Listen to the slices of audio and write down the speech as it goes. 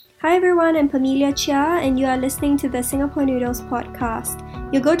Hi everyone, I'm Pamelia Chia and you are listening to the Singapore Noodles podcast,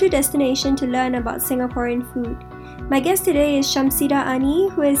 your go-to destination to learn about Singaporean food. My guest today is Shamsydar Ani,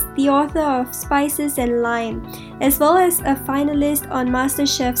 who is the author of Spices and Lime, as well as a finalist on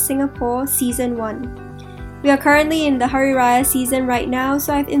Masterchef Singapore Season 1. We are currently in the Hari Raya season right now,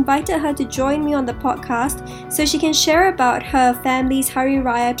 so I've invited her to join me on the podcast so she can share about her family's Hari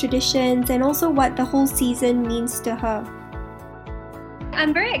Raya traditions and also what the whole season means to her.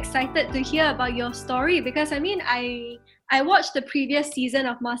 I'm very excited to hear about your story because I watched the previous season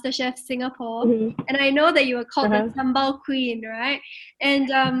of Masterchef Singapore and I know that you were called the Sambal Queen, right? And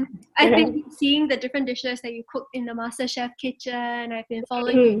I've been seeing the different dishes that you cook in the Masterchef kitchen. I've been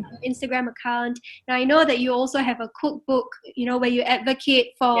following your Instagram account. And I know that you also have a cookbook, where you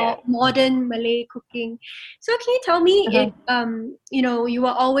advocate for modern Malay cooking. So can you tell me if, you were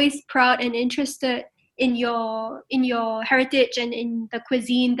always proud and interested in your heritage and in the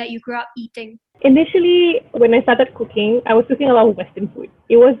cuisine that you grew up eating? Initially, when I started cooking, I was cooking a lot of Western food.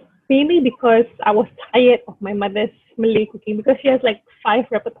 It was mainly because I was tired of my mother's Malay cooking because she has like 5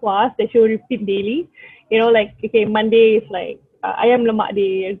 repertoires that she will repeat daily. Monday is like ayam lemak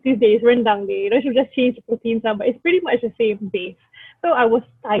day, Tuesday is rendang day. She'll just change the proteins, but it's pretty much the same base. So I was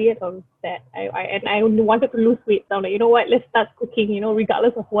tired of that. I wanted to lose weight. So I'm like, you know what, let's start cooking,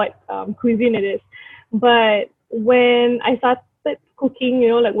 regardless of what cuisine it is. But when I started cooking,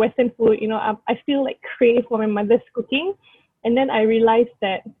 like Western food, I feel like crave for my mother's cooking. And then I realized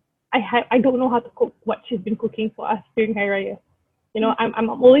that I don't know how to cook what she's been cooking for us during Hari Raya. I'm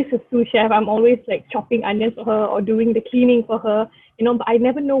always a sous chef. I'm always like chopping onions for her or doing the cleaning for her, but I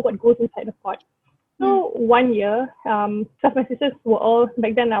never know what goes inside the pot. So one year, because my sisters were all,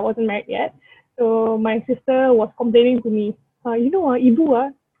 back then I wasn't married yet. So my sister was complaining to me,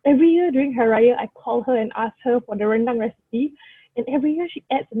 Ibu, every year during Hari Raya, I call her and ask her for the rendang recipe. And every year she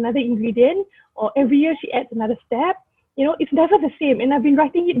adds another ingredient or every year she adds another step. It's never the same. And I've been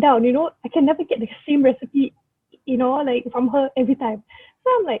writing it down, I can never get the same recipe, like from her every time.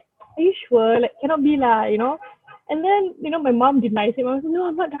 So I'm like, are you sure? Like, cannot be lah, And then, my mom denies it. I was like, no,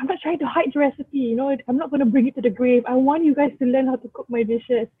 I'm not trying to hide the recipe. I'm not going to bring it to the grave. I want you guys to learn how to cook my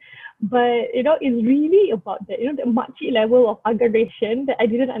dishes. But, it's really about that, the makcik level of aggravation that I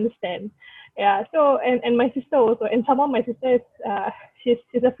didn't understand. Yeah, so, and my sister also, and some of my sister is,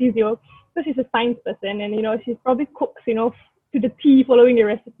 she's a physio, so she's a science person, and, she probably cooks, to the T following the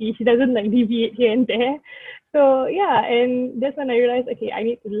recipe. She doesn't like deviate here and there. So, yeah, and that's when I realized, okay, I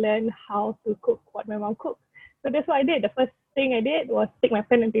need to learn how to cook what my mom cooks. So that's what I did. The first thing I did was take my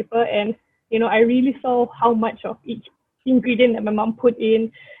pen and paper and, I really saw how much of each ingredient that my mom put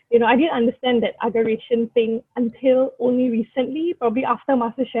in. I didn't understand that aggravation thing until only recently, probably after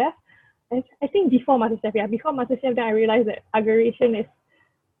MasterChef. I think before MasterChef, before MasterChef, then I realized that aggravation is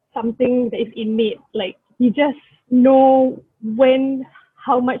something that is innate. Like, you just know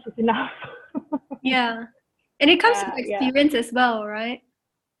how much is enough. Yeah. And it comes with experience as well, right?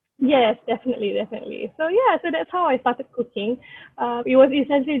 Yes, definitely. So that's how I started cooking. It was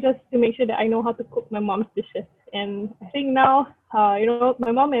essentially just to make sure that I know how to cook my mom's dishes. And I think now,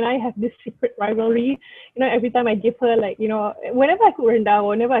 my mom and I have this secret rivalry. Every time I give her whenever I cook rendang or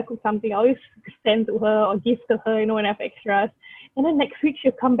whenever I cook something, I always send to her or give to her, when I have extras. And then next week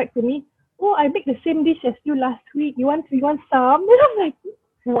she'll come back to me. Oh, I make the same dish as you last week. You want some? And I'm like,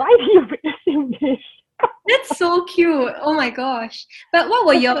 why do you make the same dish? That's so cute. Oh my gosh. But what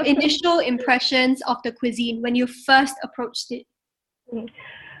were your initial impressions of the cuisine when you first approached it?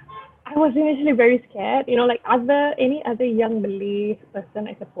 I was initially very scared, like any other young Malay person,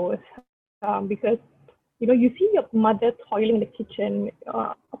 I suppose, because, you see your mother toiling in the kitchen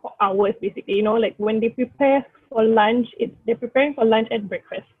for hours, basically, like when they prepare for lunch, they're preparing for lunch at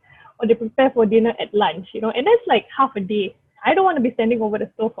breakfast or they prepare for dinner at lunch, and that's like half a day. I don't want to be standing over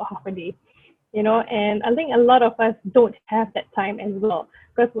the stove for half a day. And I think a lot of us don't have that time as well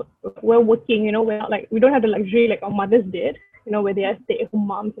because we're working, we're not we don't have the luxury like our mothers did, where they are stay-at-home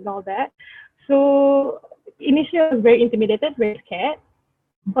moms and all that. So initially I was very intimidated, very scared,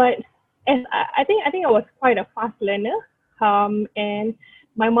 but as I think I was quite a fast learner, and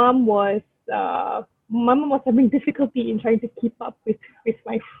my mom was having difficulty in trying to keep up with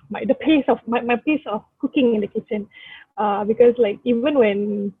the pace of my pace of cooking in the kitchen, because like even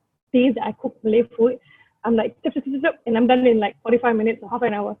when days that I cook Malay food, I'm like, and I'm done in like 45 minutes or half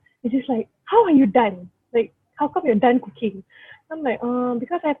an hour. It's just like, how are you done? Like, how come you're done cooking? I'm like,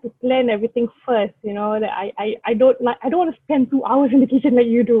 because I have to plan everything first, that I don't want to spend 2 hours in the kitchen like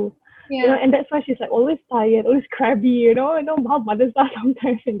you do. Yeah. And that's why she's like always tired, always crabby, I know how mothers are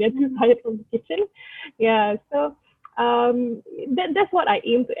sometimes and they're too tired from the kitchen. Yeah, so that's what I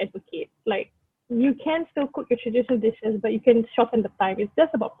aim to advocate. Like, you can still cook your traditional dishes, but you can shorten the time. It's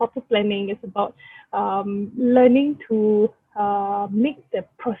just about proper planning. It's about learning to make the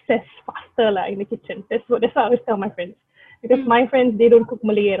process faster in the kitchen. That's what I always tell my friends. Because my friends, they don't cook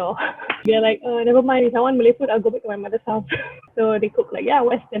Malay at all. They're like, never mind, if I want Malay food, I'll go back to my mother's house. So they cook like,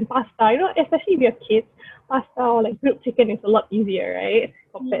 Western pasta. You know, especially if you have kids, pasta or like grilled chicken is a lot easier, right?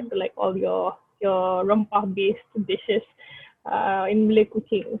 Compared to like all your rempah-based dishes in Malay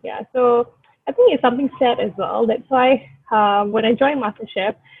cooking. Yeah, so I think it's something sad as well. That's why when I joined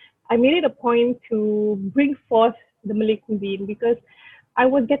Masterchef, I made it a point to bring forth the Malay cuisine because I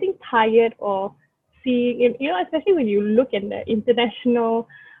was getting tired of seeing, especially when you look at the international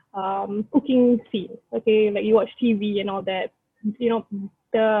cooking scene. Okay, like you watch TV and all that. You know,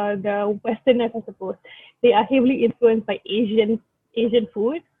 the Westerners, I suppose, they are heavily influenced by Asian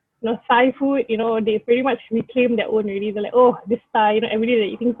food. Thai food, they pretty much reclaim their own already. They're like, oh, this Thai, every day they're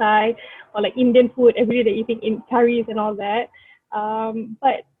eating Thai, or like Indian food, every day they're eating in curries and all that.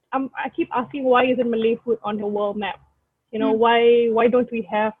 But I keep asking, why isn't Malay food on the world map? Why don't we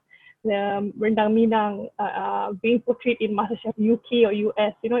have the Rendang Minang being portrayed in Masterchef UK or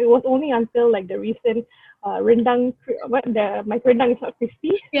US? It was only until like the recent rendang, my rendang is not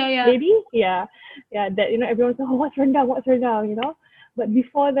crispy, lady, that everyone's like, oh, what's rendang? But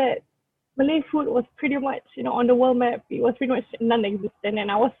before that, Malay food was pretty much, on the world map. It was pretty much non-existent, and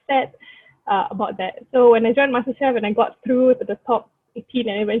I was sad about that. So when I joined MasterChef and I got through to the top 18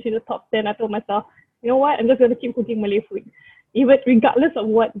 and eventually the top 10, I told myself, you know what? I'm just going to keep cooking Malay food, even regardless of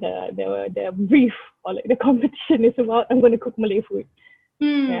what the brief or like the competition is about. I'm going to cook Malay food.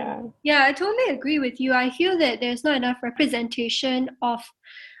 Yeah, I totally agree with you. I feel that there's not enough representation of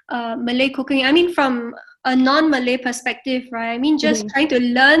Malay cooking. I mean, from a non-Malay perspective, right? I mean, just trying to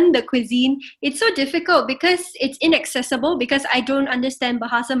learn the cuisine, it's so difficult because it's inaccessible because I don't understand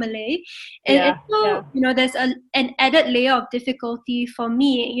Bahasa Malay. And so, there's an added layer of difficulty for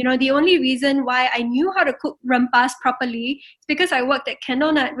me. The only reason why I knew how to cook rempas properly is because I worked at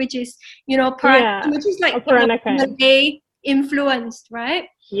Candlenut, which is, which is like Malay influenced, right?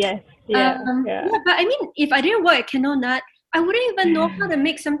 Yes. But I mean, if I didn't work at Candlenut, I wouldn't even know how to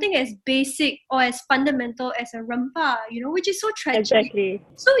make something as basic or as fundamental as a rempah, which is so tragic. Exactly.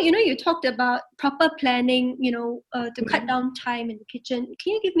 So, you talked about proper planning, to cut down time in the kitchen.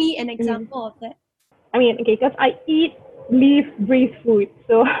 Can you give me an example of that? I mean, okay, because I eat, live, breathe food.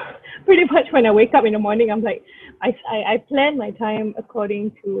 So pretty much when I wake up in the morning, I'm like, I plan my time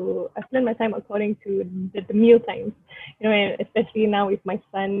according to the meal times, and especially now with my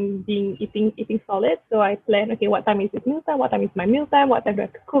son eating solid. So I plan, okay, what time is his meal time? What time is my meal time? What time do I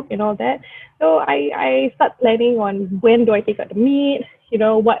have to cook and all that? So I start planning on when do I take out the meat,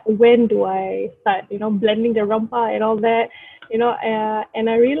 when do I start, blending the rempah and all that, and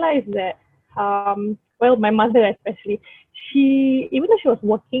I realized that, my mother especially, even though she was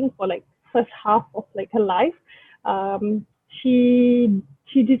working for like first half of like her life, she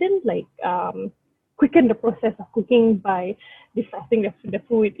didn't quicken the process of cooking by defrosting the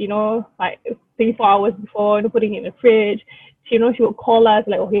food, like 24 hours before, putting it in the fridge. She would call us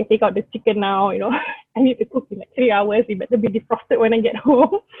like, okay, take out the chicken now, I need to cook in like 3 hours. It better be defrosted when I get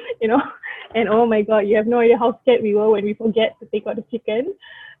home, and oh my God, you have no idea how scared we were when we forget to take out the chicken.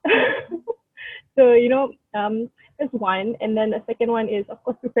 So, that's one. And then the second one is, of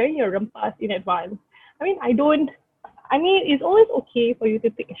course, preparing your rempas in advance. It's always okay for you to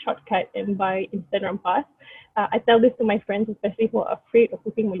take a shortcut and buy instant rempas. I tell this to my friends, especially who are afraid of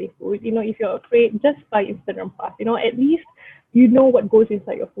cooking Malay food. If you're afraid, just buy instant rempas. At least you know what goes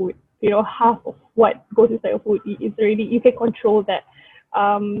inside your food. Half of what goes inside your food is already, you can control that.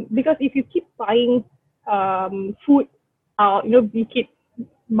 Because if you keep buying food out, you keep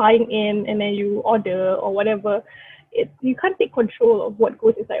buying in and then you order or whatever, you can't take control of what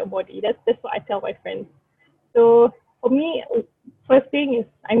goes inside your body. That's what I tell my friends. So for me, first thing is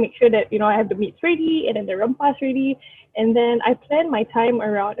I make sure that I have the meats ready and then the rempas ready, and then I plan my time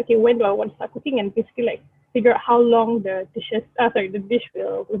around, okay, when do I want to start cooking, and basically like figure out how long the dish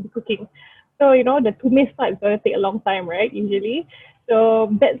will be cooking. So the tumis part is going to take a long time, right? Usually, so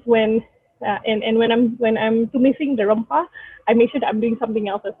that's when and when I'm tumising the rempah, I make sure that I'm doing something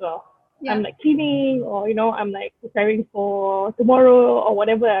else as well. Yeah. I'm like cleaning, or I'm like preparing for tomorrow or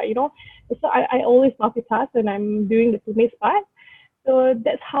whatever, So I always multitask when I'm doing the tumis part. So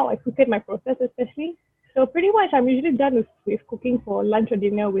that's how I quicken my process, especially. So pretty much I'm usually done with cooking for lunch or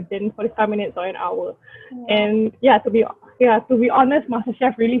dinner within 45 minutes or an hour. Wow. And to be honest,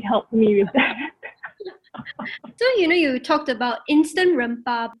 MasterChef really helped me with that. So, you talked about instant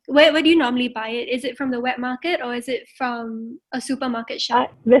rempah. Where do you normally buy it? Is it from the wet market or is it from a supermarket shelf?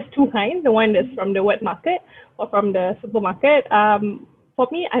 There's two kinds. The one that's from the wet market or from the supermarket. For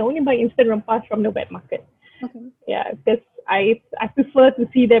me, I only buy instant rempas from the wet market. Okay. Yeah, because I prefer to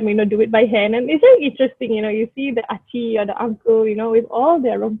see them, do it by hand. And it's very interesting, you see the achi or the uncle, with all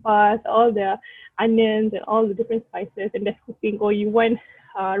their rempas, all their onions and all the different spices and they're cooking, or you want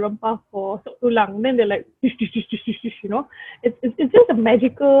rempah for sop tulang. Then they're like, It's just a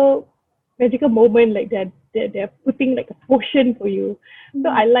magical moment, like they're putting like a potion for you. So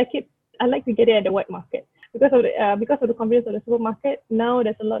I like it. I like to get it at the wet market because of the convenience of the supermarket. Now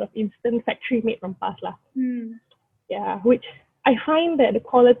there's a lot of instant factory made from lah. Yeah, which I find that the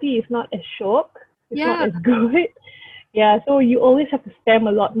quality is not as shock. It's not as good. Yeah, so you always have to stem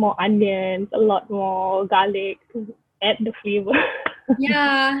a lot more onions, a lot more garlic to add the flavor.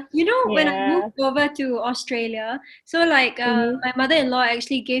 Yeah, when I moved over to Australia, so like my mother-in-law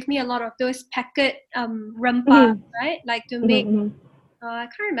actually gave me a lot of those packet rempah, right? Like to make, I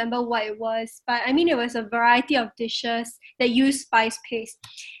can't remember what it was, but I mean it was a variety of dishes that use spice paste.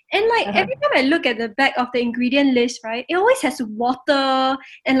 And like every time I look at the back of the ingredient list, right, it always has water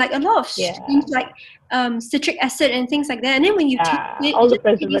and like a lot of things like citric acid and things like that. And then when you taste it, all the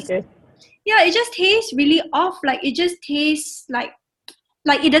preservatives. It just tastes really off. Like it just tastes like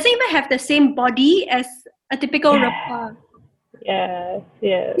it doesn't even have the same body as a typical rempah. Yes.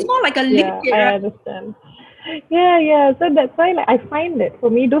 It's more like a liquid. Yeah, I understand. Yeah. So that's why, like, I find that for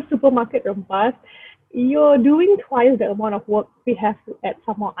me, those supermarket rempas, you're doing twice the amount of work. We have to add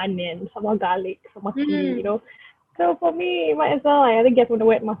some more onion, some more garlic, some more chili, So for me, might as well I either get from the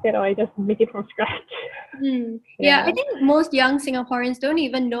wet market or I just make it from scratch. Yeah, I think most young Singaporeans don't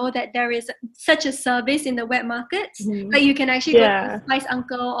even know that there is such a service in the wet markets. Like you can actually go to a spice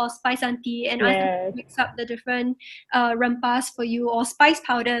uncle or spice auntie and ask them to mix up the different rempas for you, or spice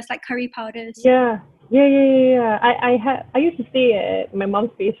powders like curry powders. Yeah. I used to stay at my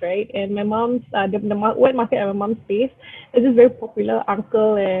mom's place, right? And my mom's the wet market at my mom's place. There's this very popular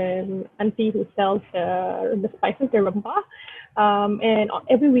uncle and auntie who sells the spices, the rempah. And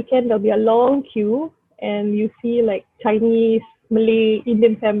every weekend there'll be a long queue, and you see like Chinese, Malay,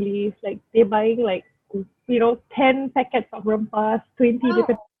 Indian families, like they're buying like 10 packets of rempahs, 20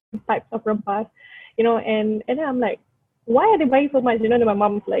 different types of rempahs, and then I'm like, why are they buying so much? Then my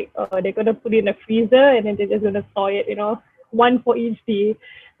mom's like, oh, they're gonna put it in the freezer and then they're just gonna store it, one for each day.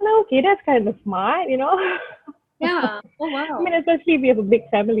 And I'm like, okay, that's kind of smart, Yeah. Oh wow. I mean, especially if you have a big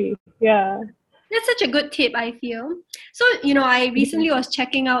family. Yeah. That's such a good tip, I feel. So, I recently was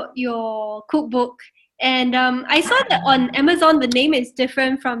checking out your cookbook, and I saw that on Amazon the name is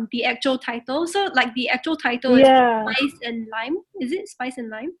different from the actual title. So, like the actual title is Spice and Lime. Is it Spice and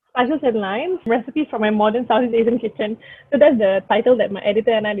Lime? Spices and Lime, recipes from my modern Southeast Asian kitchen. So that's the title that my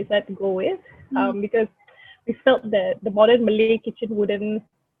editor and I decided to go with, because we felt that the modern Malay kitchen wouldn't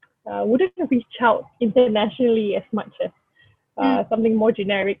reach out internationally as much as something more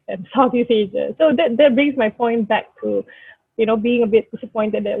generic than Southeast Asia. So that brings my point back to, being a bit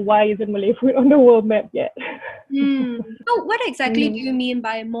disappointed that why isn't Malay food on the world map yet? So what exactly do you mean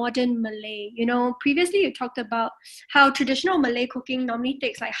by modern Malay? Previously you talked about how traditional Malay cooking normally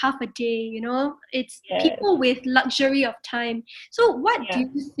takes like half a day, it's people with luxury of time. So what do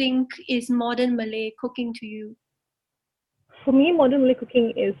you think is modern Malay cooking to you? For me, modern Malay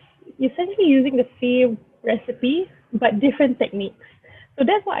cooking is essentially using the same recipe but different techniques. So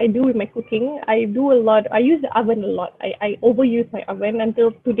that's what I do with my cooking. I use the oven a lot. I overuse my oven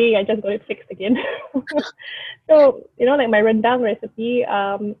until today I just got it fixed again. So, like my rendang recipe,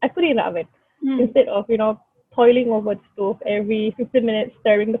 I put it in the oven instead of, toiling over the stove every 15 minutes,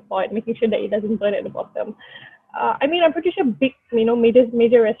 stirring the pot, making sure that it doesn't burn at the bottom. I mean, I'm pretty sure big,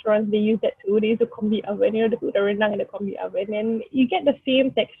 major restaurants, they use that too. They use the combi oven, they put the rendang in the combi oven, and you get the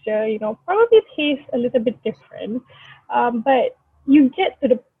same texture, probably tastes a little bit different. But you get to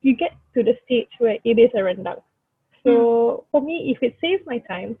the stage where it is a rendang. So for me, if it saves my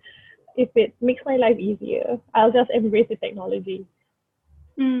time, if it makes my life easier, I'll just embrace the technology.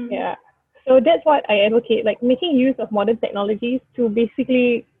 Yeah. So that's what I advocate, like making use of modern technologies to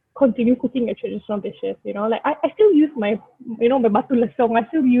basically continue cooking your traditional dishes. Like I still use my my batu lesong. I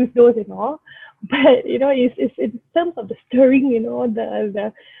still use those and all, but it's in terms of the stirring,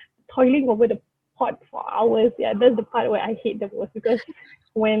 the toiling over the pot for hours. Yeah, that's the part where I hate the most, because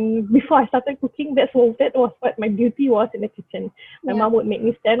before I started cooking, that was what my duty was in the kitchen. My mom would make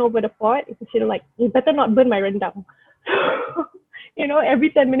me stand over the pot. She'd like, you better not burn my rendang. Every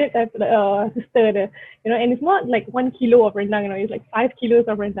 10 minutes I have to stir and it's not like 1 kilo of rendang, it's like 5 kilos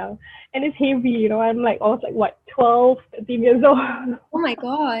of rendang. And it's heavy, I was like, what, 12, 13 years old? Oh my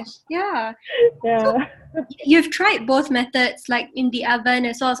gosh. Yeah. So Yeah. you've tried both methods, like in the oven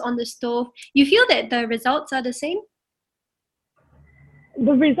as well as on the stove. You feel that the results are the same?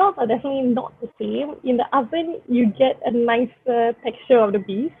 The results are definitely not the same. In the oven, you get a nicer texture of the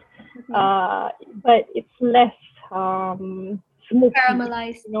beef, but it's less smoky.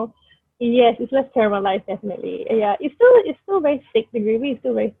 Caramelized. Yes, it's less caramelized, definitely. Yeah, it's still very thick. The gravy is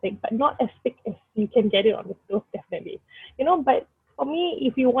still very thick, but not as thick as you can get it on the stove, definitely. But for me,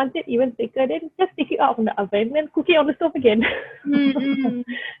 if you want it even thicker, then just take it out from the oven and cook it on the stove again.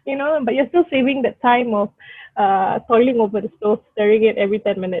 Mm-hmm. But you're still saving that time of toiling over the stove, stirring it every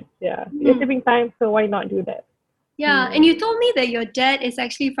 10 minutes. Yeah, you're saving time, so why not do that? Yeah, and you told me that your dad is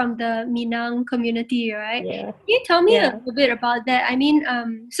actually from the Minang community, right? Yeah. Can you tell me a Yeah. little bit about that? I mean,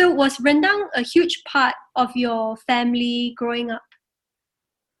 so was rendang a huge part of your family growing up?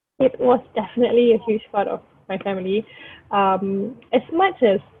 It was definitely a huge part of my family. As much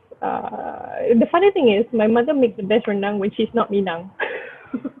as the funny thing is, my mother makes the best rendang when she's not Minang.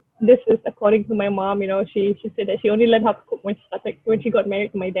 This is according to my mom. She said that she only learned how to cook when she got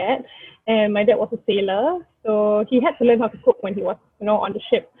married to my dad, and my dad was a sailor, so he had to learn how to cook when he was on the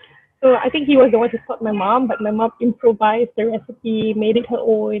ship. So I think he was the one who taught my mom, but my mom improvised the recipe, made it her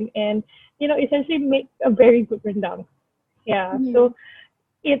own, and essentially make a very good rendang. Yeah. So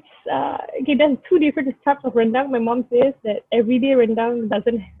it's okay. There's two different types of rendang. My mom says that everyday rendang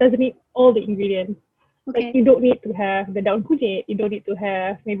doesn't need all the ingredients. Okay. Like you don't need to have the daun kunyit. You don't need to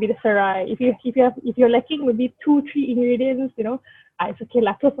have maybe the serai. If you're lacking maybe 2-3 ingredients, it's okay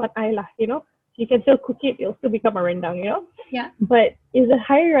lah. Plus one eye lah. You can still cook it. It'll still become a rendang. Yeah. But it's a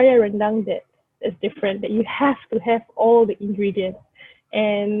Hari Raya rendang that is different. That you have to have all the ingredients.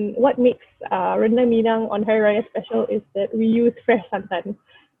 And what makes rendang Minang on Hari Raya special is that we use fresh santan.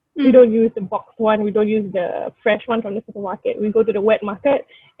 We don't use the boxed one. We don't use the fresh one from the supermarket. We go to the wet market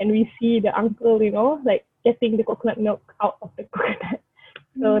and we see the uncle, like getting the coconut milk out of the coconut.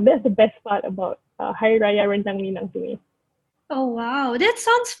 So that's the best part about Hari Raya Rendang Minang to me. Oh wow, that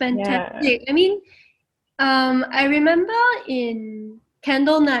sounds fantastic. Yeah. I mean, I remember in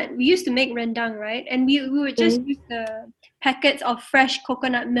Candle Nut, we used to make rendang, right? And we would just use the packets of fresh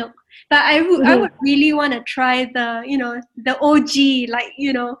coconut milk. But I would really want to try the OG, like,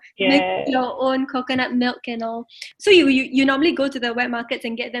 make your own coconut milk and all. So you normally go to the wet markets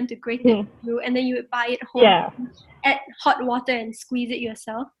and get them to grate it for you, and then you would buy it home, add hot water and squeeze it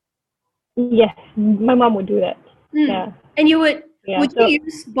yourself. Yes, my mom would do that. Yeah. And you would you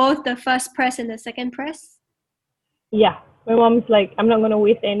use both the first press and the second press? Yeah. My mom's like, I'm not going to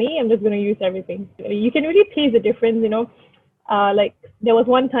waste any. I'm just going to use everything. You can really taste the difference, Like there was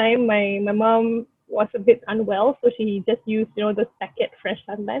one time my mom was a bit unwell, so she just used, the packet fresh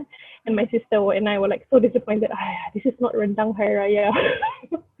santan. And my sister and I were like so disappointed. This is not rendang Hari Raya.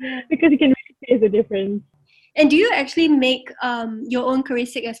 Because you can really taste the difference. And do you actually make your own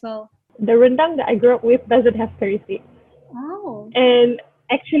kerisik as well? The rendang that I grew up with doesn't have kerisik. Oh. And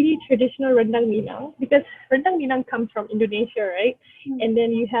actually traditional rendang Minang, because rendang Minang comes from Indonesia, right? And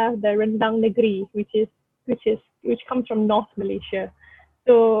then you have the rendang negeri, which comes from North Malaysia.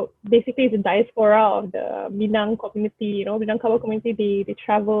 So basically, it's a diaspora of the Minang community. Minangkabau community. They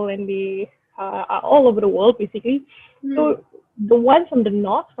travel and they are all over the world, basically. So the ones from the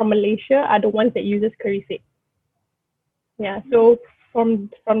north, from Malaysia, are the ones that uses kerisik. Yeah. So from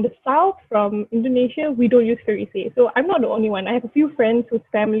the south, from Indonesia, we don't use kerisik. So I'm not the only one. I have a few friends whose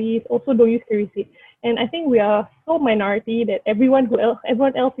families also don't use kerisik. And I think we are so minority that everyone else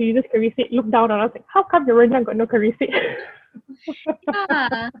who uses kerisik look down on us like, how come your rendang got no kerisik?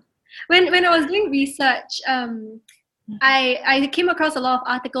 Yeah. When I was doing research, I came across a lot of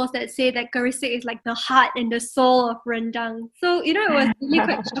articles that say that kerisik is like the heart and the soul of rendang. So, it was really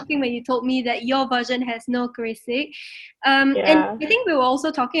quite shocking when you told me that your version has no kerisik. And I think we were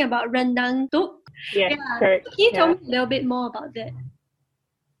also talking about rendang tuk. Yes, correct. Can you tell me a little bit more about that?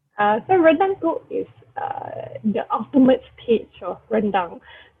 So rendang tuk is the ultimate stage of rendang.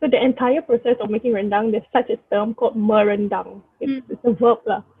 So the entire process of making rendang, there's such a term called merendang. It's a verb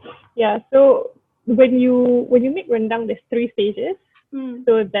lah. Yeah. So when you make rendang, there's 3 stages.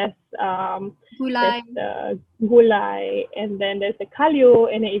 So there's gulai, the gulai, and then there's the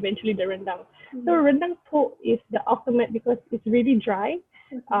kalio, and then eventually the rendang. So rendang tuk is the ultimate because it's really dry,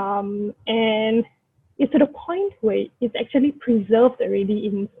 and it's to the point where it's actually preserved already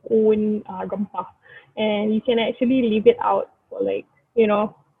in its own rempah, and you can actually leave it out for like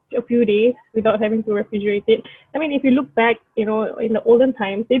a few days without having to refrigerate it. I mean, if you look back, in the olden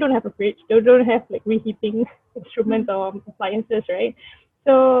times, they don't have a fridge. They don't have like reheating instruments or appliances, right?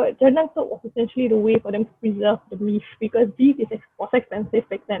 So rendang soup was essentially the way for them to preserve the beef because beef was expensive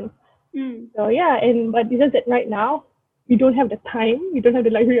back then. So yeah, but it's just that right now we don't have the time, we don't have the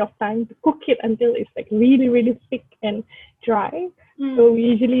luxury of time to cook it until it's like really, really thick and dry. So we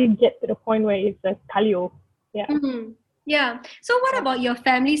usually get to the point where it's a kalio. Yeah. Yeah. So what about your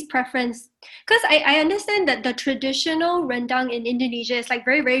family's preference? Because I understand that the traditional rendang in Indonesia is like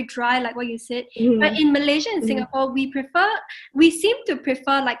very, very dry, like what you said. But in Malaysia and Singapore, we seem to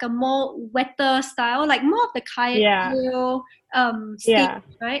prefer like a more wetter style, like more of the kaya steak,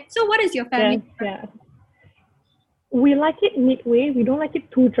 right? So what is your family preference? We like it midway. We don't like it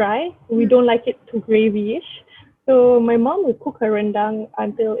too dry. We don't like it too gravyish. So my mom will cook her rendang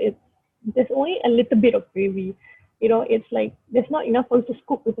until there's only a little bit of gravy. It's like there's not enough for you to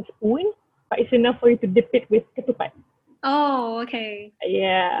scoop with a spoon, but it's enough for you to dip it with ketupat. Oh, okay.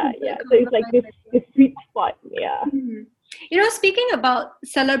 Yeah. So it's like this sweet spot. Yeah. Speaking about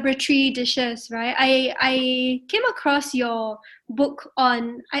celebratory dishes, right? I came across your book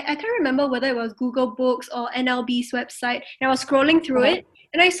on, I can't remember whether it was Google Books or NLB's website, and I was scrolling through it,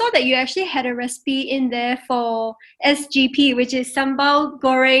 and I saw that you actually had a recipe in there for SGP, which is sambal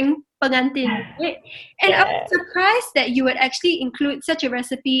goreng pengantin, right? And I was surprised that you would actually include such a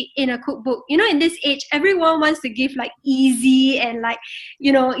recipe in a cookbook. In this age, everyone wants to give like easy and like,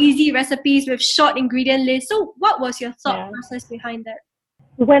 easy recipes with short ingredient lists. So what was your thought process behind that?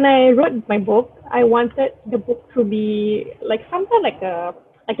 When I wrote my book, I wanted the book to be like something like a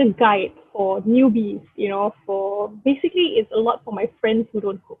guide for newbies, for basically it's a lot for my friends who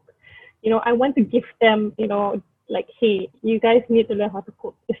don't cook. I want to give them, like, hey, you guys need to learn how to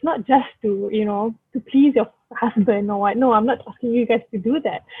cook. It's not just to, to please your husband or what. No, I'm not asking you guys to do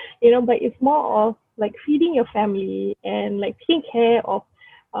that, but it's more of like feeding your family and like taking care of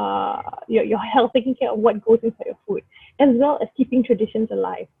your health, taking care of what goes inside your food, as well as keeping traditions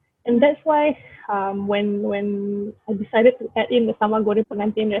alive. And that's why when I decided to add in the sambal goreng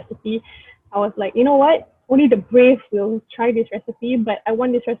pengantin recipe, I was like, you know what? Only the brave will try this recipe, but I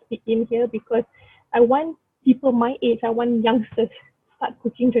want this recipe in here because I want people my age, I want youngsters to start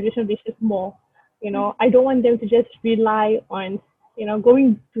cooking traditional dishes more. I don't want them to just rely on,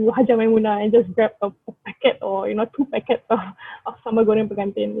 going to Haja Maimuna and just grab a packet or, 2 packets of sambal goreng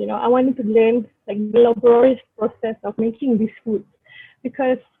pengantin. I want them to learn like the laborious process of making these foods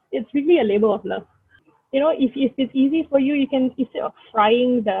because it's really a labor of love. If it's easy for you, you can, instead of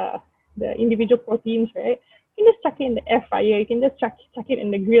frying the individual proteins, right? You can just chuck it in the air fryer. You can just chuck it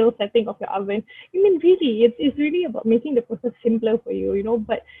in the grill setting of your oven. I mean, really, it's really about making the process simpler for you,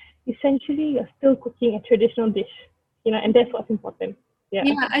 but essentially you're still cooking a traditional dish, and that's what's important. Yeah,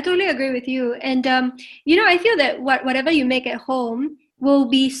 I totally agree with you. And, I feel that whatever you make at home will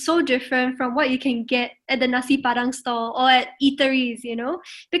be so different from what you can get at the nasi padang stall or at eateries,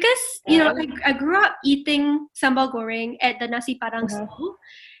 because, I grew up eating sambal goreng at the nasi padang stall.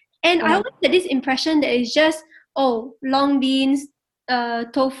 And I always had this impression that it's just, long beans,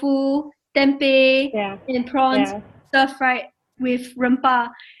 tofu, tempeh, and prawns stir-fried with rempah.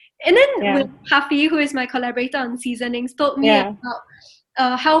 And then when Hafi, who is my collaborator on seasonings, told me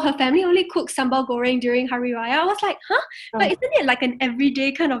about how her family only cooks sambal goreng during Hari Raya, I was like, but isn't it like an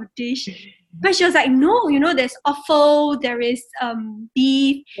everyday kind of dish? But she was like, no, there's offal, there is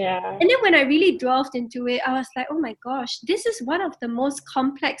beef. And then when I really delved into it, I was like, oh my gosh, this is one of the most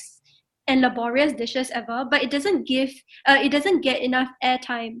complex and laborious dishes ever, but it doesn't get enough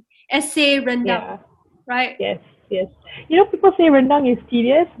airtime as say rendang, right? Yes. People say rendang is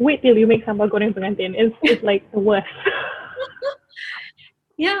tedious. Wait till you make sambal goreng pengantin. It's like the worst.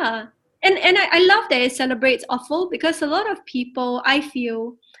 Yeah. And I love that it celebrates offal because a lot of people, I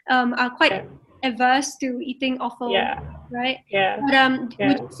feel, are quite averse to eating offal, right? But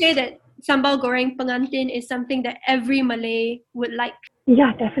would you say that sambal goreng pengantin is something that every Malay would like?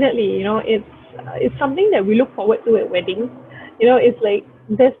 Yeah, definitely. It's something that we look forward to at weddings. It's like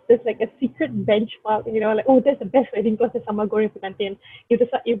there's like a secret benchmark. Like, oh, that's the best wedding because there's sambal goreng pengantin.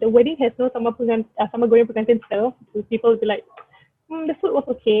 If the wedding has no sambal goreng pengantin served, people will be like, the food was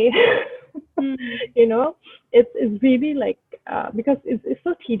okay. It's really like because it's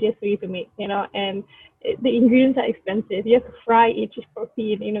so tedious for you to make, and the ingredients are expensive. You have to fry each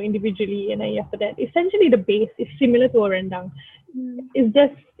protein, individually, and then after that, essentially the base is similar to a rendang. It's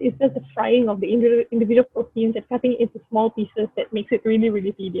just the frying of the individual proteins and cutting it into small pieces that makes it really,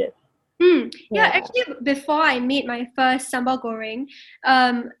 really tedious. Actually, before I made my first sambal goreng,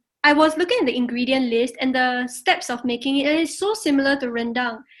 I was looking at the ingredient list and the steps of making it, and it's so similar to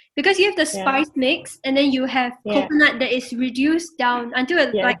rendang. because you have the Yeah. spice mix and then you have Yeah. coconut that is reduced down until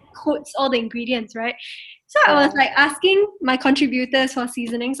it Yes. like coats all the ingredients, right? So I was Yeah. like asking my contributors for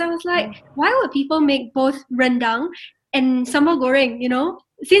seasonings. I was like, why would people make both rendang and sambal goreng, you know?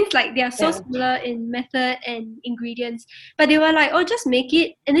 Since like they are so Yeah. similar in method and ingredients. But they were like, oh, just make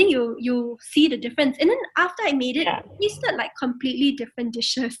it and then you see the difference. And then after I made it, Yeah. it tasted like completely different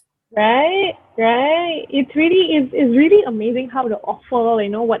dishes. Right, right. It's really amazing how the offal,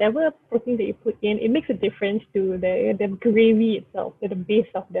 whatever protein that you put in, it makes a difference to the gravy itself, to the base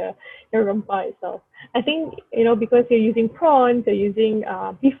of the rempah itself. I think, because you're using prawns, you're using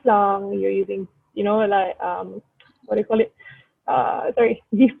beef lung, you're using, like what do you call it?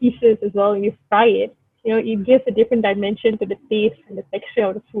 Beef pieces as well, and you fry it. It gives a different dimension to the taste and the texture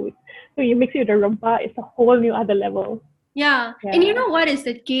of the food. So you mix it with the rempah, it's a whole new other level. Yeah. And you Yeah. know what is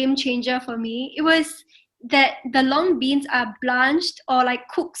the game changer for me? It was that the long beans are blanched or like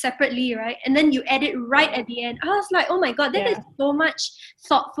cooked separately, right? And then you add it right Yeah. at the end. I was like, oh my god, that is Yeah. so much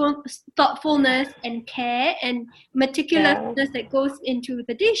thoughtfulness and care and Yeah. meticulousness that goes into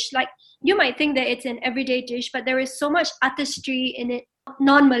the dish. Like you might think that it's an everyday dish, but there is so much artistry in it.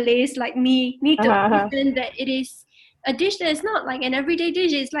 Non-Malays like me need to Uh-huh. understand that it is a dish that is not like an everyday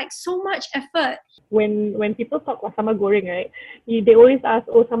dish. It's like so much effort. When people talk about sambal goreng, right, they always ask,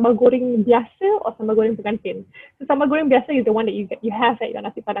 oh, sambal goreng biasa or sambal goreng pengantin. So sambal goreng biasa is the one that you have at your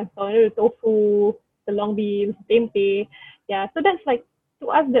nasi padang stall, the tofu, the long beans, tempeh. Yeah, so that's like, to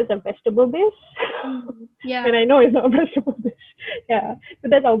us, that's a vegetable dish. And Yeah. I know it's not a vegetable dish. Yeah, so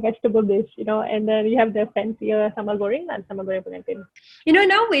that's our vegetable dish, and then you have the fancier sambal goreng and sambal goreng pengantin. You know,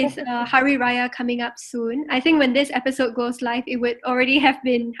 now with Hari Raya coming up soon, I think when this episode goes live, it would already have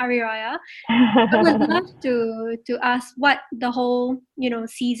been Hari Raya. I would love to ask what the whole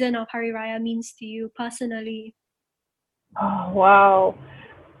season of Hari Raya means to you personally. Oh, wow.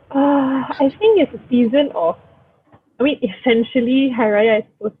 I think it's a season of, essentially, Hari Raya is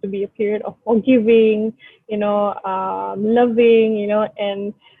supposed to be a period of forgiving, loving,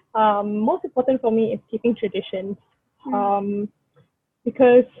 and most important for me is keeping traditions. Mm. Um,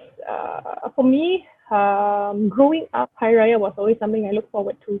 because for me, growing up, Hari Raya was always something I look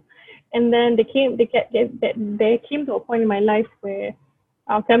forward to. And then they came to a point in my life where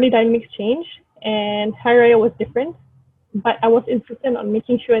family dynamics changed, and Hari Raya was different. But I was insistent on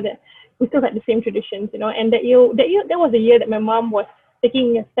making sure that we still had the same traditions, And that was the year that my mom was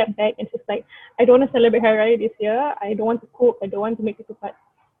taking a step back and she's like, I don't want to celebrate Hari Raya this year. I don't want to cook. I don't want to make ketupat.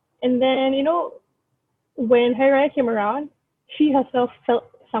 And then, when Hari Raya came around, she herself felt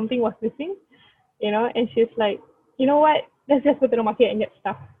something was missing, and she's like, you know what, let's just go to the market and get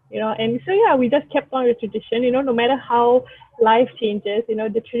stuff, and so yeah, we just kept on the tradition, no matter how life changes,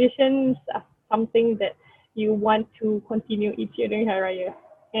 the traditions are something that you want to continue each year during Hari Raya.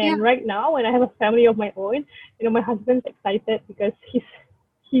 Yeah. And right now, when I have a family of my own, my husband's excited because his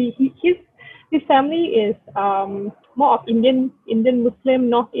family is more of Indian Muslim,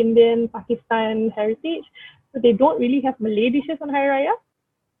 North Indian, Pakistan heritage. So they don't really have Malay dishes on Hari Raya.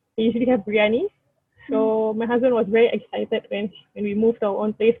 They usually have biryani. Mm. So my husband was very excited when we moved to our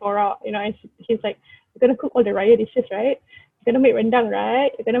own place for our, and he's like, you're gonna cook all the Raya dishes, right? You're gonna make rendang,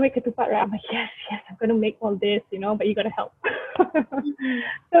 right? You're gonna make ketupat, right? I'm like, yes, I'm gonna make all this, but you gotta help. Mm-hmm.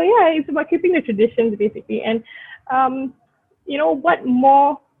 So yeah, it's about keeping the traditions basically. And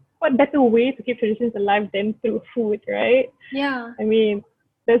what better way to keep traditions alive than through food, right? Yeah. I mean,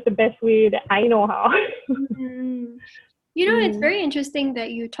 that's the best way that I know how. Mm. You know, it's Mm. very interesting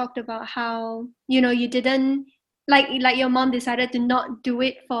that you talked about how, you didn't like your mom decided to not do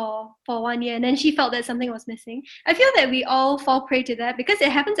it for 1 year and then she felt that something was missing. I feel that we all fall prey to that because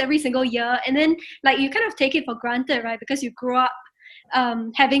it happens every single year and then like you kind of take it for granted, right? Because you grew up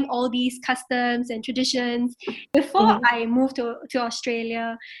having all these customs and traditions. Before Mm-hmm. I moved to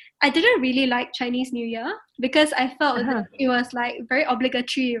Australia, I didn't really like Chinese New Year because I felt Uh-huh. that it was like very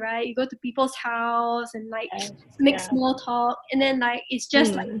obligatory, right? You go to people's house and like Yes. make Yeah. small talk, and then like it's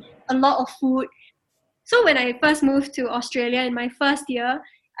just like Mm. a lot of food. So when I first moved to Australia in my first year,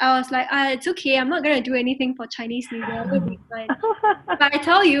 I was like, it's okay. I'm not gonna do anything for Chinese New Year. It'll be fine. But I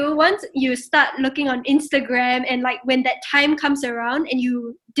tell you, once you start looking on Instagram and like when that time comes around and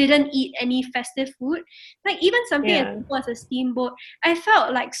you didn't eat any festive food, like even something as Yeah. simple as a steamboat, I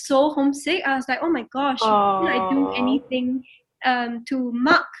felt like so homesick. I was like, oh my gosh, why can't I do Oh. anything to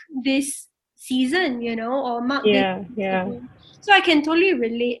mark this season, or mark this Yeah. Yeah. festival? So I can totally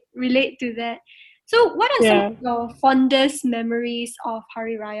relate to that. So what are some of Yeah. your fondest memories of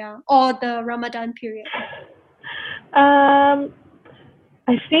Hari Raya or the Ramadan period? Um,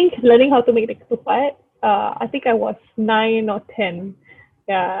 I think learning how to make the ketupat. I think I was 9 or 10.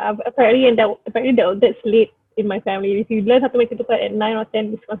 Yeah, apparently that's late in my family. If you learn how to make ketupat at 9 or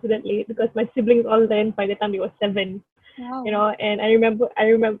 10, it's considered late because my siblings all learned by the time they were 7. Wow. And I remember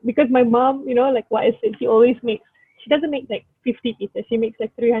because my mom, like what I said, she doesn't make like 50 pieces, she makes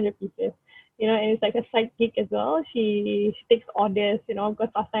like 300 pieces, and it's like a side gig as well. She takes orders, because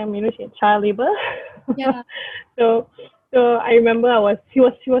last time, she had child labor. Yeah. so so I remember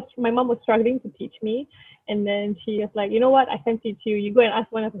my mom was struggling to teach me, and then she was like, you know what, I can teach you. You go and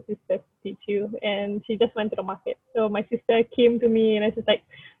ask one of her sisters to teach you. And she just went to the market. So my sister came to me and I was like,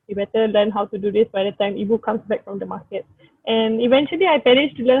 you better learn how to do this by the time Ibu comes back from the market. And eventually I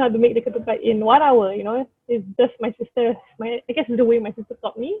managed to learn how to make the ketupat in 1 hour. It's just I guess it's the way my sister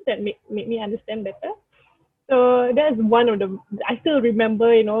taught me that made me understand better. So that's one of the, I still remember,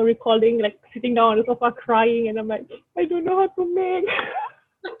 recalling like sitting down on the sofa crying, and I'm like, I don't know how to make.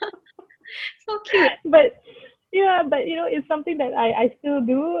 So cute. But yeah, but it's something that I still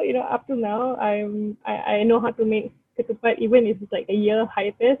do, up to now. I know how to make ketupat, even if it's like a year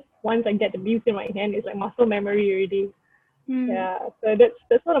hiatus. Once I get the beef in my hand, it's like muscle memory already. Yeah, so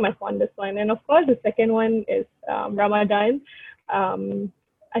that's one of my fondest one. And of course, the second one is Ramadan.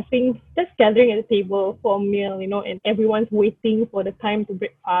 I think just gathering at the table for a meal, and everyone's waiting for the time to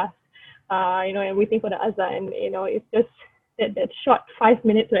break fast, and waiting for the azan. It's just that short 5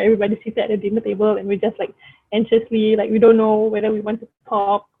 minutes where everybody sits at the dinner table and we just like anxiously, like we don't know whether we want to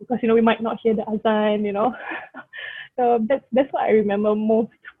talk because we might not hear the azan. So that's what I remember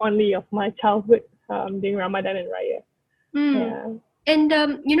most fondly of my childhood during Ramadan and Raya. Yeah. And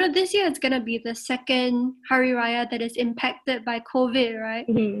this year it's gonna be the second Hari Raya that is impacted by COVID, right?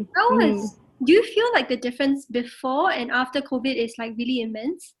 Mm-hmm. Do you feel like the difference before and after COVID is like really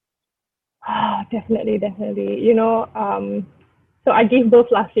immense? Definitely. So I gave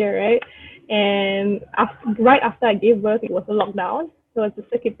birth last year, right? And right after I gave birth, it was a lockdown. So it's a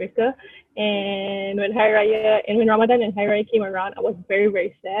circuit breaker. And when Ramadan and Hari Raya came around, I was very,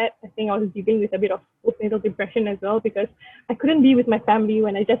 very sad. I think I was dealing with a bit of postnatal depression as well because I couldn't be with my family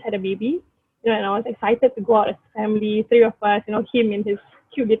when I just had a baby. And I was excited to go out as a family, 3 of us, him in his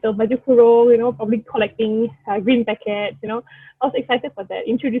cute little baju kurung, probably collecting green packets, I was excited for that,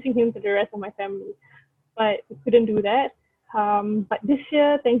 introducing him to the rest of my family. But we couldn't do that. But this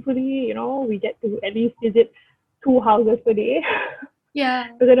year, thankfully, we get to at least visit 2 houses per day. Yeah.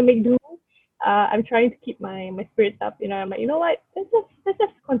 We're gonna make do. I'm trying to keep my spirits up. I'm like, you know what? Let's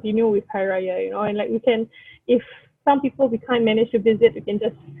just continue with Hari Raya. And like we can, if some people we can't manage to visit, we can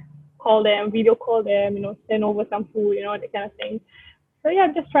just call them, video call them. Send over some food. That kind of thing. So yeah,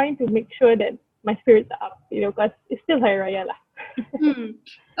 I'm just trying to make sure that my spirits are up. Because it's still Hari Raya lah.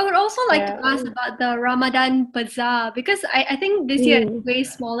 I would also like to ask about the Ramadan bazaar because I think this year is way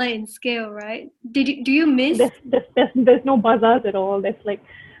smaller in scale, right? Do you miss? There's no bazaars at all. There's like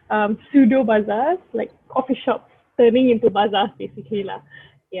pseudo bazaars, like coffee shops turning into bazaars basically lah.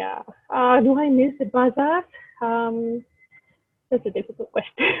 Yeah. Do I miss the bazaars? That's a difficult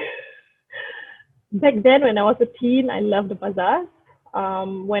question. Back then, when I was a teen, I loved the bazaars.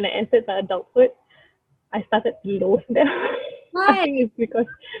 When I entered my adulthood, I started to loathe them. Why? I think it's because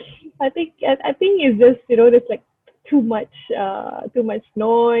I think it's just there's like too much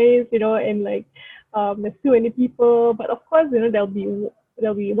noise, and like there's too many people. But of course, there'll be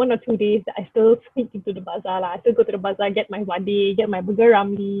 1 or 2 days that I still sneak into the bazaar lah. I still go to the bazaar, get my wadi, get my burger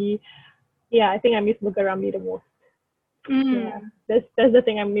ramli. Yeah, I think I miss burger ramli the most. Yeah, that's the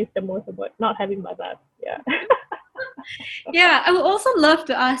thing I miss the most about not having bazaar. Yeah. Yeah, I would also love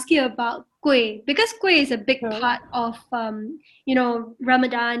to ask you about kuih because kuih is a big part of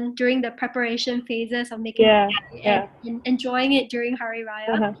Ramadan during the preparation phases of making kuih and enjoying it during Hari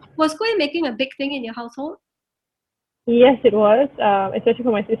Raya. Was kuih making a big thing in your household? Yes, it was, especially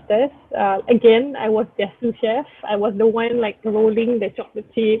for my sisters. Again, I was their sous chef. I was the one like rolling the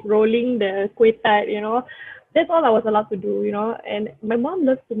chocolate chip, rolling the kuih tart, That's all I was allowed to do, And my mom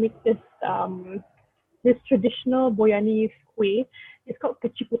loves to make this traditional Boyanese kuih. It's called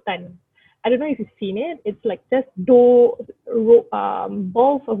ketupat. I don't know if you've seen it. It's like just dough,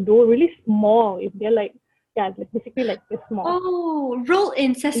 balls of dough, really small. If they're like, basically like this small. Oh, rolled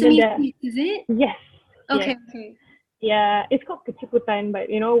in sesame seeds, is it? Yes. Okay. Yeah, it's called ketupat, but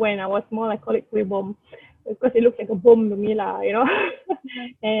when I was small, I call it kuih bom because it looks like a bomb to me lah,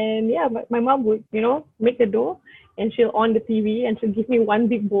 And yeah, my mom would, make the dough and she'll on the TV and she'll give me one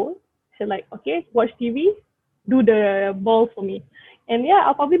big bowl. She'll like, okay, watch TV, do the ball for me. And yeah,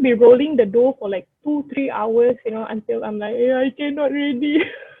 I'll probably be rolling the dough for like 2-3 hours, until I'm like, I cannot really.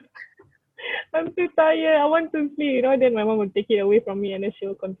 I'm too tired. I want to sleep, Then my mom would take it away from me and then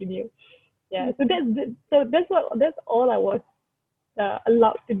she'll continue. Yeah, so that's all I was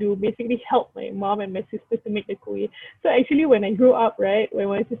allowed to do, basically help my mom and my sisters to make the kuih. So actually, when I grew up, right, when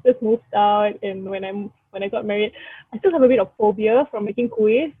my sisters moved out and when I got married, I still have a bit of phobia from making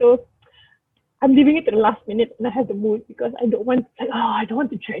kuih. So I'm leaving it to the last minute and I have the mood because I don't want I don't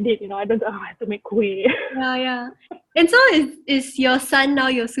want to dread it, I have to make kuih. Yeah, yeah. And so is your son now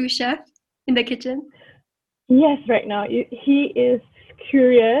your sous chef in the kitchen? Yes, right now he is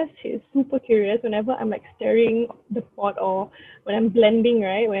curious. He's super curious. Whenever I'm like stirring the pot or when I'm blending,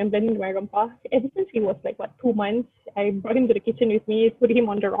 right? When I'm blending my rempah, ever since he was like 2 months, I brought him to the kitchen with me, put him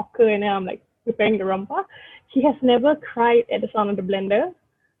on the rocker, and then I'm like preparing the rempah. He has never cried at the sound of the blender.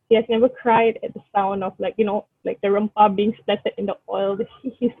 He has never cried at the sound of like the rempah being splattered in the oil.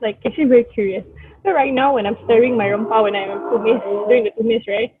 He's like actually very curious. So right now when I'm stirring my rempah when I'm doing the tumis,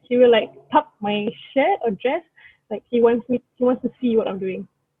 right, he will like tap my shirt or dress, like he wants to see what I'm doing.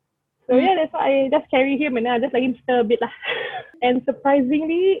 So yeah, that's why I just carry him and then I just let him stir a bit lah. And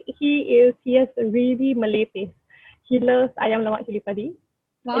surprisingly, he has a really Malay taste. He loves ayam lemak cili padi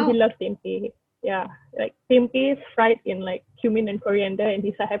and he Wow. loves tempeh. Yeah, like tempeh fried in like cumin and coriander, and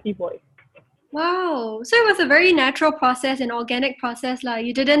he's a happy boy. Wow. So it was a very natural process, an organic process. Like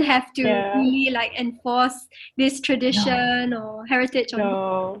you didn't have to Yeah, really like enforce this no, tradition or heritage on him.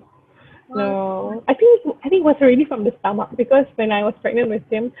 no, Wow. no. I think it was already from the stomach because when I was pregnant with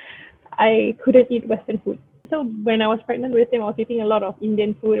him, I couldn't eat Western food. So when I was pregnant with him, I was eating a lot of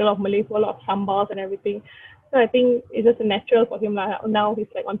Indian food, a lot of Malay food, a lot of sambals and everything. So I think it's just natural for him. Like, now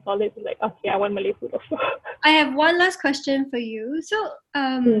he's like on solid. He's like, okay, I want Malay food also. I have one last question for you. So,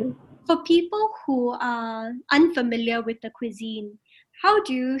 Hmm. for people who are unfamiliar with the cuisine, how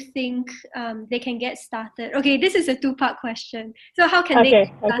do you think they can get started? Okay, this is a two-part question. So, how can they Okay,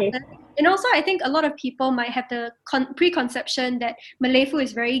 get okay. started? And also, I think a lot of people might have the preconception that Malay food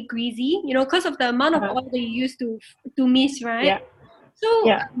is very greasy, because of the amount of Uh, oil they use to miss, right? yeah, So,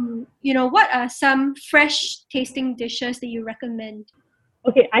 yeah. what are some fresh tasting dishes that you recommend?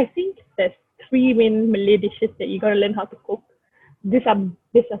 Okay, I think there's three main Malay dishes that you gotta learn how to cook. These are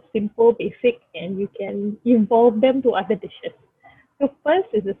these are simple, basic, and you can evolve them to other dishes. So first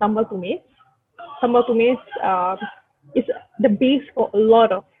is the sambal tumis. Sambal tumis is the base for a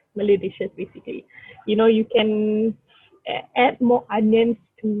lot of Malay dishes. Basically, you can add more onions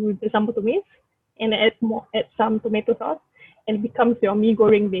to the sambal tumis and add some tomato sauce, and it becomes your mee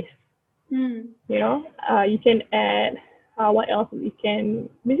goreng base. Mm. You can add what else? You can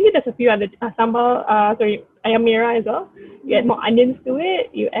basically there's a few other sambal. Sorry, ayam merah as well. You add more onions to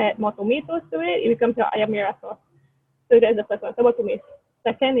it. You add more tomatoes to it. It becomes your ayam merah sauce. So that's the first one. Sambal tumis.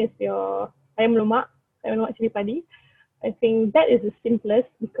 Second is your ayam lemak cili padi. I think that is the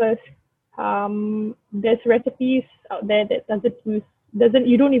simplest because there's recipes out there that doesn't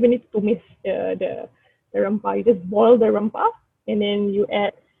you don't even need to tumis the rempah. You just boil the rempah and then you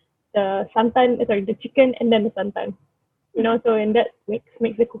add the chicken and then the santan. So and that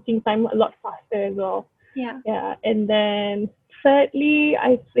makes the cooking time a lot faster as well. Yeah. Yeah, and then thirdly,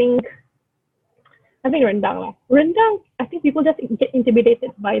 I think rendang lah. Rendang, I think people just get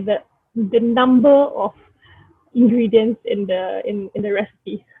intimidated by the number of ingredients in the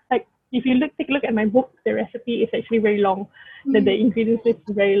recipe. Like if you take a look at my book, the recipe is actually very long. The ingredients list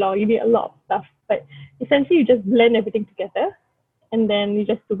is very long. You need a lot of stuff, but essentially you just blend everything together, and then you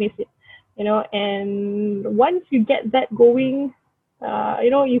just tumis it. And once you get that going,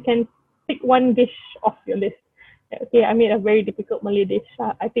 you can pick one dish off your list. Okay, I made a very difficult Malay dish.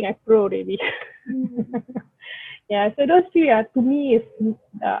 I think I pro already. Mm. Yeah, so those three are to me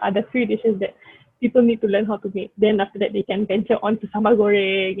are the three dishes that people need to learn how to make. Then after that, they can venture on to sambal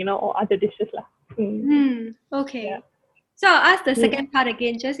goreng, or other dishes lah. Yeah. Okay. So I'll ask the Mm. second part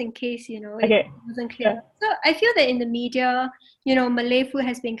again, just in case, it Okay. wasn't clear. Sure. So I feel that in the media, Malay food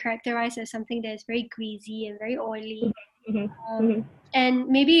has been characterized as something that is very greasy and very oily. Mm-hmm. Um, Mm-hmm. and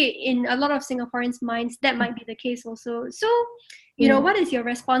maybe in a lot of Singaporeans' minds, that might be the case also. So, Mm. what is your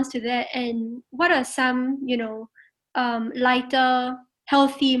response to that? And what are some, lighter,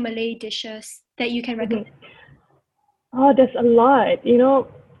 healthy Malay dishes that you can Mm-hmm. recommend? Oh, there's a lot.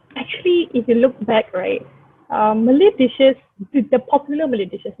 Actually, if you look back, right, Malay dishes, the popular Malay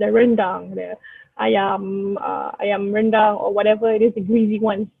dishes, the rendang, the ayam rendang, or whatever it is, the greasy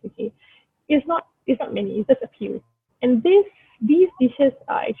ones. Okay, it's not many. It's just a few. And these dishes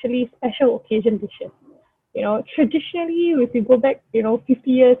are actually special occasion dishes. Traditionally, if you go back,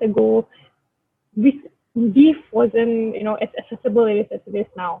 50 years ago, beef wasn't as accessible as it is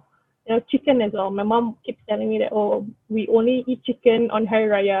now. Chicken as well. My mom keeps telling me that, oh, we only eat chicken on Hari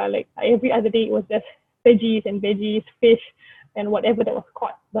Raya. Like every other day it was just veggies, fish, and whatever that was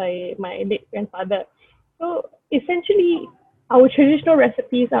caught by my late grandfather. So essentially, our traditional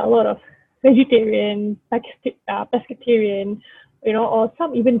recipes are a lot of vegetarian, pescatarian, or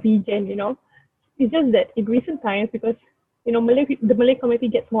some even vegan, It's just that in recent times, because, the Malay community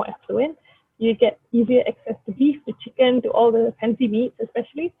gets more affluent, you get easier access to beef, to chicken, to all the fancy meats,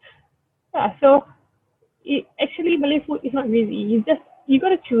 especially. Yeah, so actually Malay food is not really, you got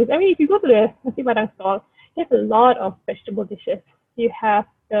to choose. I mean, if you go to the nasi padang stall, there's a lot of vegetable dishes. You have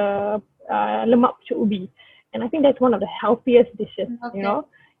the lemak pucuk ubi, and I think that's one of the healthiest dishes. Okay.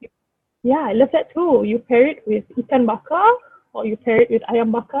 Yeah, I love that too. You pair it with ikan bakar, or you pair it with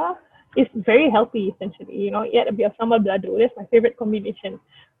ayam bakar. It's very healthy essentially. You add a bit of sambal balado. That's my favorite combination.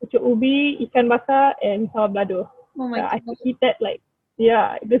 Pucuk ubi, ikan bakar, and sambal balado. Oh my I God. could eat that like,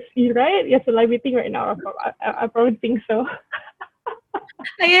 yeah, this is right. You're salivating right now. I probably think so.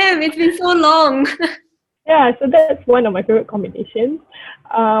 I am. It's been so long. Yeah, so that's one of my favorite combinations.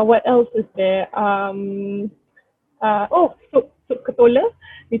 What else is there? Soup ketola,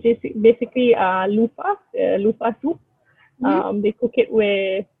 which is basically lupa soup. They cook it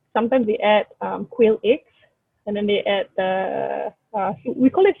with, sometimes they add quail eggs, and then they add we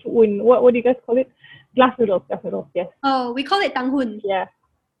call it suun. What do you guys call it? Glass noodles, yes. Oh, we call it tanghun. Yeah.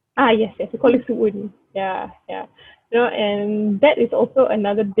 Yes, we call it suun. Yeah. And that is also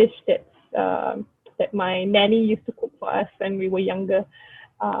another dish that my nanny used to cook for us when we were younger.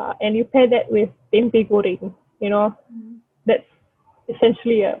 And you pair that with tempe goreng. That's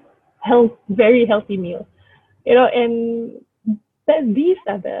essentially a very healthy meal. And these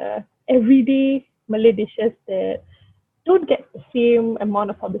are the everyday Malay dishes that don't get the same amount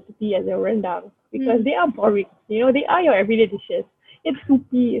of publicity as your rendang, because they are boring. They are your everyday dishes. It's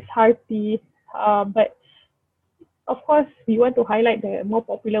soupy, it's hearty, but of course we want to highlight the more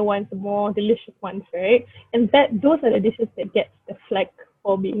popular ones, the more delicious ones, right? And those are the dishes that get the flag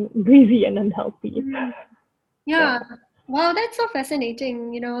for being greasy and unhealthy. Yeah. Wow, that's so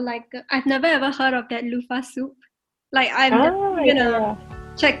fascinating. I've never ever heard of that lufa soup. I'm definitely gonna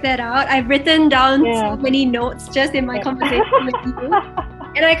check that out. I've written down so many notes just in my conversation with you.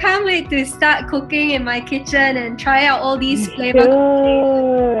 And I can't wait to start cooking in my kitchen and try out all these flavors.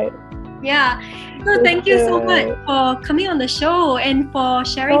 Yeah. So thank you so much for coming on the show and for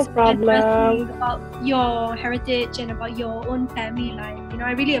sharing about your heritage and about your own family life.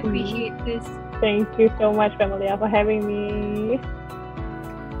 I really appreciate this. Thank you so much, Pamela, for having me.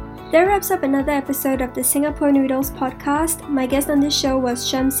 That wraps up another episode of the Singapore Noodles podcast. My guest on this show was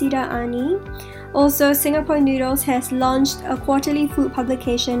Shamsydar Ani. Also, Singapore Noodles has launched a quarterly food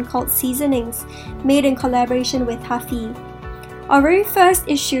publication called Seasonings, made in collaboration with Hafi. Our very first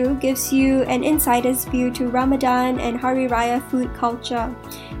issue gives you an insider's view to Ramadan and Hari Raya food culture.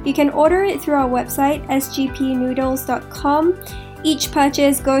 You can order it through our website, sgpnoodles.com. Each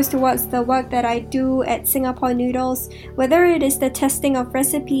purchase goes towards the work that I do at Singapore Noodles, whether it is the testing of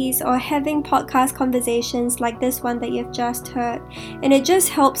recipes or having podcast conversations like this one that you've just heard. And it just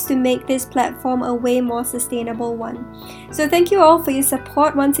helps to make this platform a way more sustainable one. So thank you all for your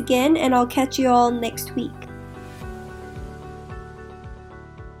support once again, and I'll catch you all next week.